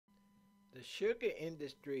The sugar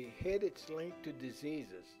industry hid its link to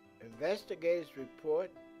diseases. Investigators report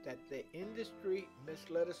that the industry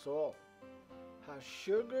misled us all. How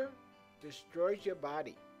sugar destroys your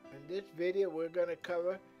body. In this video, we're going to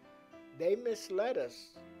cover they misled us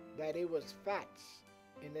that it was fats.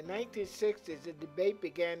 In the 1960s, a debate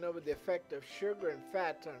began over the effect of sugar and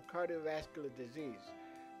fats on cardiovascular disease.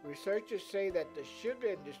 Researchers say that the sugar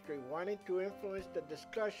industry, wanting to influence the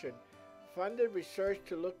discussion, funded research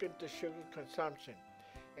to look into sugar consumption.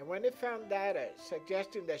 And when they found data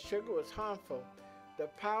suggesting that sugar was harmful, the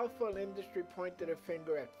powerful industry pointed a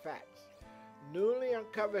finger at fats. Newly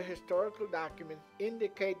uncovered historical documents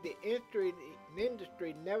indicate the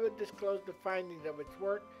industry never disclosed the findings of its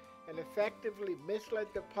work and effectively misled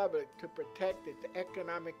the public to protect its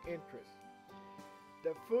economic interests.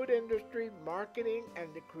 The food industry, marketing,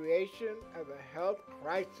 and the creation of a health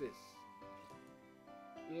crisis.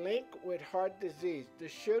 Link with heart disease. The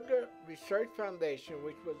Sugar Research Foundation,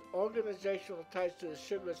 which was organizational ties to the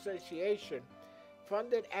Sugar Association,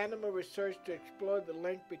 funded animal research to explore the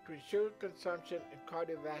link between sugar consumption and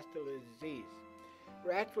cardiovascular disease.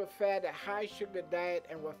 Rats were fed a high sugar diet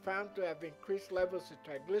and were found to have increased levels of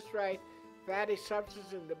triglyceride, fatty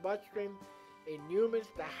substances in the bloodstream. In humans,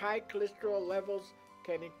 the high cholesterol levels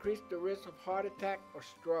can increase the risk of heart attack or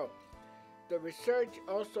stroke. The research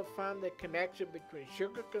also found a connection between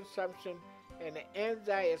sugar consumption and an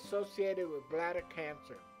enzyme associated with bladder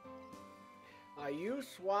cancer. Are you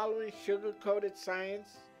swallowing sugar-coated science?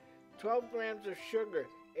 12 grams of sugar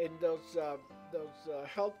in those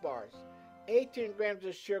health bars, 18 grams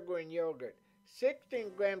of sugar in yogurt,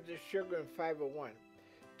 16 grams of sugar in 501.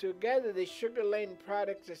 Together, the sugar-laden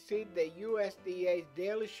products exceed the USDA's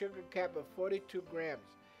daily sugar cap of 42 grams.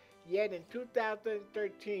 Yet in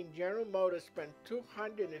 2013, General Motors spent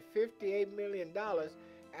 $258 million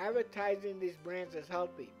advertising these brands as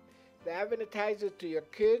healthy. They advertise it to your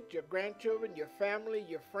kids, your grandchildren, your family,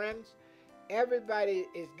 your friends. Everybody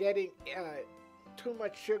is getting too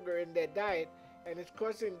much sugar in their diet, and it's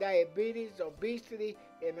causing diabetes, obesity,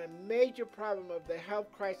 and a major problem of the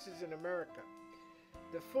health crisis in America.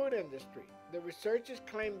 The food industry. The researchers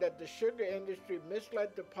claim that the sugar industry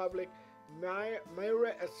misled the public,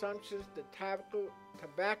 mirror assumptions the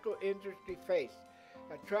tobacco industry faced.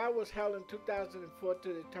 A trial was held in 2004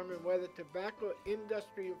 to determine whether tobacco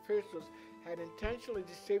industry officials had intentionally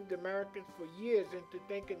deceived Americans for years into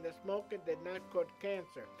thinking that smoking did not cause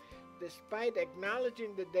cancer, despite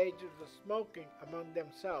acknowledging the dangers of smoking among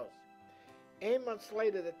themselves. 8 months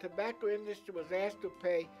later, the tobacco industry was asked to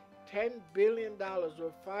pay $10 billion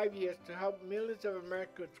over 5 years to help millions of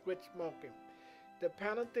Americans quit smoking. The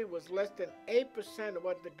penalty was less than 8% of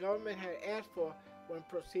what the government had asked for when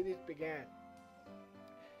proceedings began.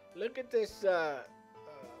 Look at this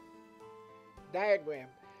diagram.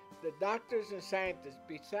 The doctors and scientists.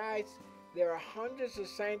 Besides, there are hundreds of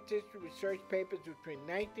scientific research papers between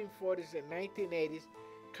 1940s and 1980s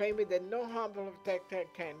claiming that no harmful effect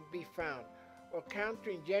can be found, or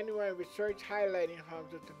countering genuine research highlighting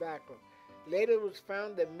harms of tobacco. Later it was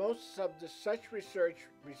found that most of such research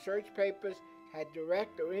papers had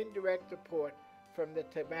direct or indirect support from the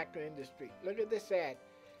tobacco industry. Look at this ad.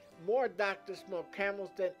 More doctors smoke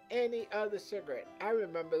Camels than any other cigarette. I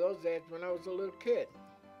remember those ads when I was a little kid.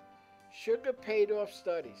 Sugar paid off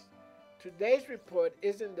studies. Today's report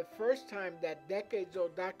isn't the first time that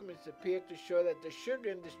decades-old documents appear to show that the sugar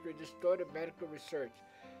industry distorted medical research.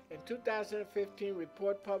 In 2015, a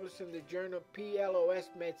report published in the journal PLOS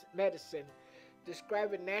Medicine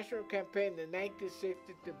described a national campaign in the 1960s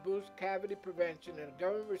to boost cavity prevention and a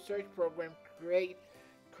government research program to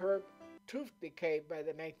curb tooth decay by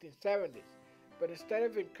the 1970s. But instead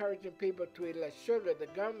of encouraging people to eat less sugar, the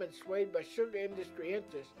government, swayed by sugar industry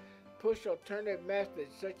interests, pushed alternative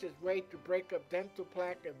methods such as ways to break up dental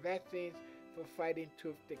plaque and vaccines for fighting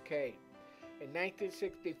tooth decay. In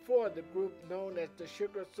 1964, the group known as the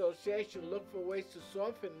Sugar Association looked for ways to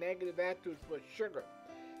soften negative attitudes toward sugar.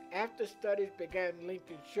 After studies began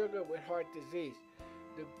linking sugar with heart disease,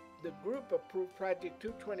 the group approved Project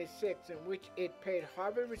 226, in which it paid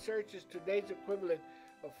Harvard researchers today's equivalent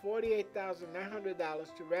of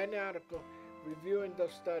 $48,900 to write an article reviewing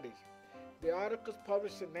those studies. The articles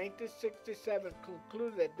published in 1967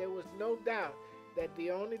 concluded that there was no doubt that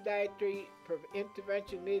the only dietary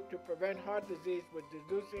intervention needed to prevent heart disease was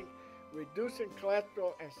reducing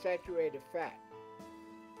cholesterol and saturated fat.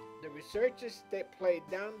 The researchers played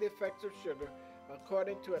down the effects of sugar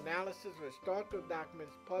according to analysis of historical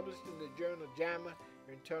documents published in the journal JAMA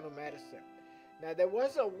Internal Medicine. Now, there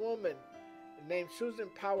was a woman named Susan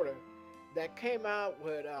Powder that came out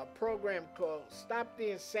with a program called Stop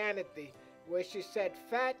the Insanity, where she said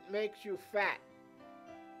fat makes you fat.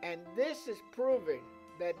 And this is proving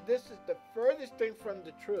that this is the furthest thing from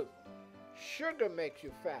the truth. Sugar makes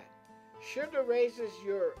you fat. Sugar raises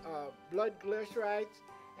your blood glycerides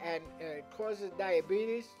and causes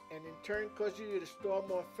diabetes, and in turn causes you to store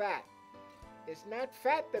more fat. It's not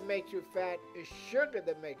fat that makes you fat, it's sugar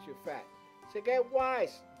that makes you fat. So get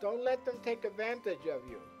wise. Don't let them take advantage of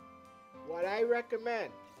you. What I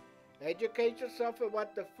recommend, educate yourself on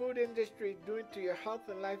what the food industry is doing to your health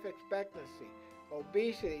and life expectancy.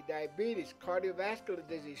 Obesity, diabetes, cardiovascular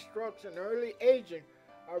disease, strokes, and early aging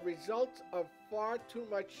are results of far too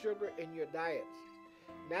much sugar in your diets.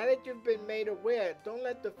 Now that you've been made aware, don't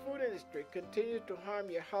let the food industry continue to harm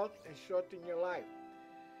your health and shorten your life.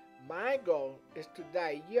 My goal is to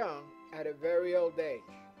die young at a very old age.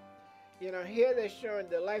 You know, here they're showing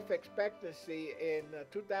the life expectancy in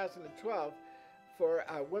 2012 for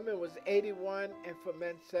women was 81 and for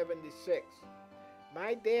men 76.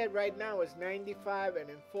 My dad right now is 95 and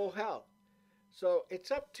in full health. So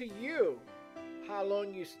it's up to you how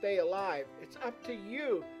long you stay alive. It's up to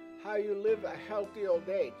you how you live a healthy old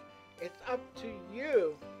age. It's up to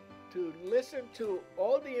you to listen to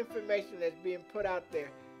all the information that's being put out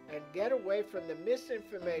there and get away from the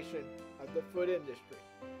misinformation of the food industry.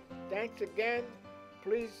 Thanks again.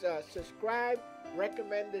 Please subscribe,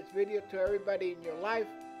 recommend this video to everybody in your life,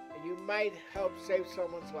 and you might help save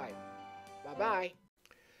someone's life. Bye-bye.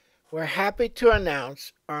 We're happy to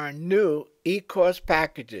announce our new e-course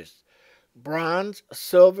packages. Bronze,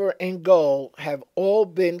 silver, and gold have all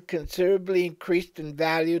been considerably increased in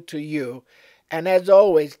value to you, and as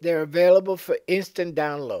always, they're available for instant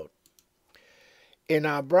download. In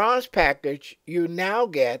our bronze package, you now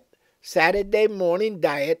get Saturday Morning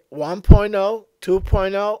Diet 1.0,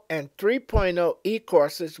 2.0, and 3.0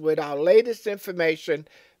 e-courses with our latest information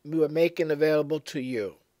we're making available to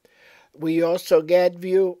you. We also give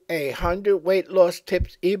you a 100 Weight Loss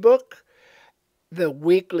Tips ebook, the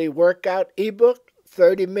weekly workout ebook,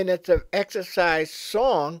 30 minutes of exercise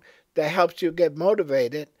song that helps you get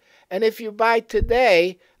motivated, and if you buy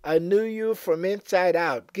today, a new you from inside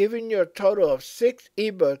out, giving you a total of 6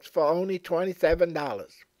 ebooks for only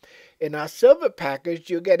 $27. In our silver package,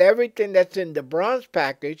 you get everything that's in the bronze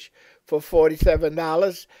package for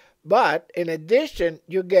 $47, but in addition,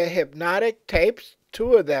 you get hypnotic tapes,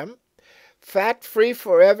 2 of them, Fat-Free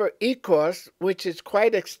Forever e-course, which is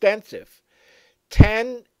quite extensive,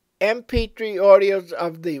 10 MP3 audios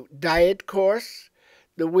of the diet course,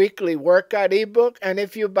 the weekly workout ebook, and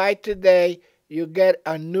if you buy today, you get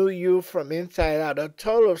a new you from inside out, a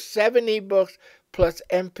total of 7 ebooks plus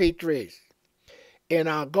MP3s. In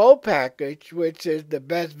our gold package, which is the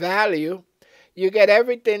best value, you get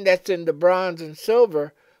everything that's in the bronze and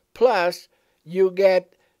silver, plus you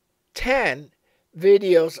get 10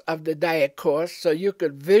 videos of the diet course so you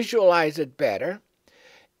could visualize it better,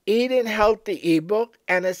 Eating Healthy ebook,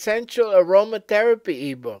 and Essential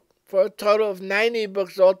Aromatherapy ebook, for a total of 9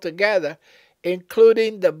 ebooks altogether,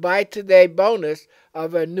 including the Buy Today bonus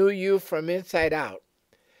of a new you from inside out.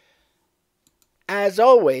 As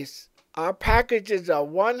always, our packages are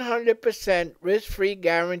 100% risk-free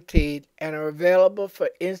guaranteed and are available for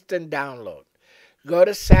instant download. Go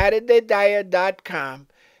to SaturdayDiet.com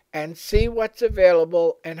and see what's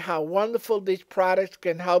available and how wonderful these products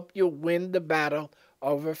can help you win the battle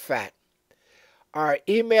over fat. Our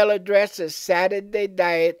email address is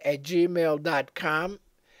SaturdayDiet@gmail.com.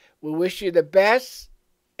 We wish you the best.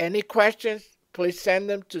 Any questions, please send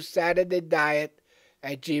them to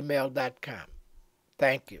SaturdayDiet@gmail.com.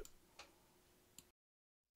 Thank you.